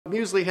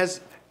Musely has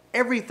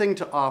everything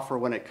to offer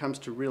when it comes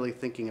to really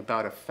thinking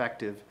about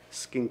effective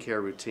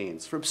skincare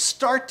routines from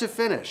start to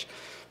finish.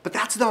 But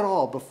that's not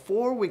all.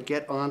 Before we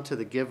get on to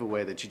the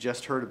giveaway that you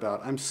just heard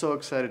about, I'm so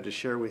excited to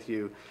share with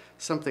you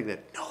something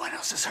that no one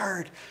else has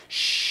heard.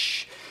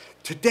 Shh!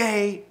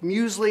 Today,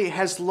 Musely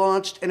has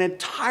launched an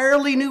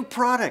entirely new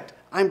product.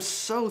 I'm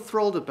so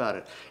thrilled about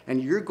it,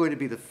 and you're going to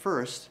be the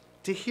first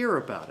to hear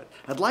about it.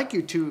 I'd like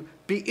you to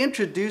be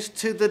introduced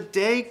to the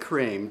Day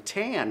Cream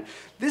Tan.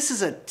 This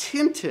is a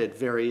tinted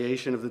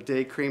variation of the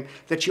Day Cream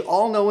that you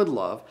all know and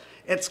love.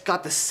 It's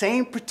got the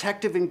same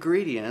protective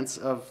ingredients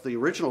of the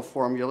original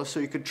formula, so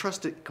you can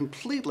trust it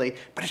completely,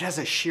 but it has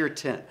a sheer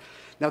tint.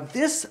 Now,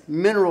 this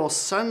mineral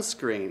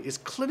sunscreen is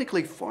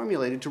clinically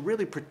formulated to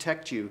really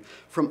protect you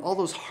from all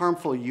those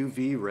harmful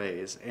UV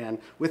rays and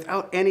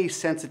without any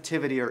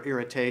sensitivity or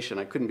irritation.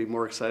 I couldn't be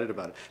more excited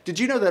about it. Did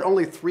you know that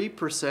only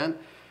 3%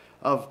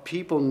 of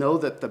people know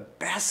that the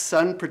best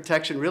sun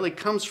protection really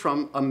comes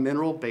from a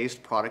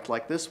mineral-based product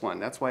like this one?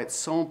 That's why it's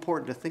so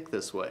important to think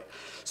this way.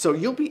 So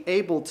you'll be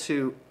able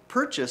to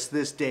purchase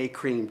this Day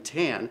Cream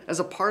Tan as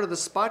a part of the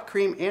Spot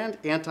Cream and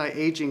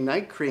Anti-Aging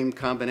Night Cream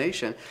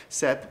combination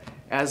set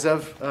as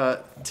of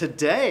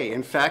today,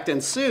 in fact,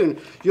 and soon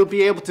you'll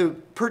be able to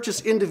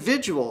purchase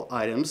individual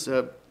items,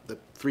 the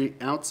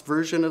 3-ounce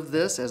version of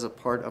this as a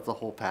part of the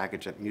whole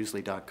package at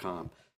musely.com.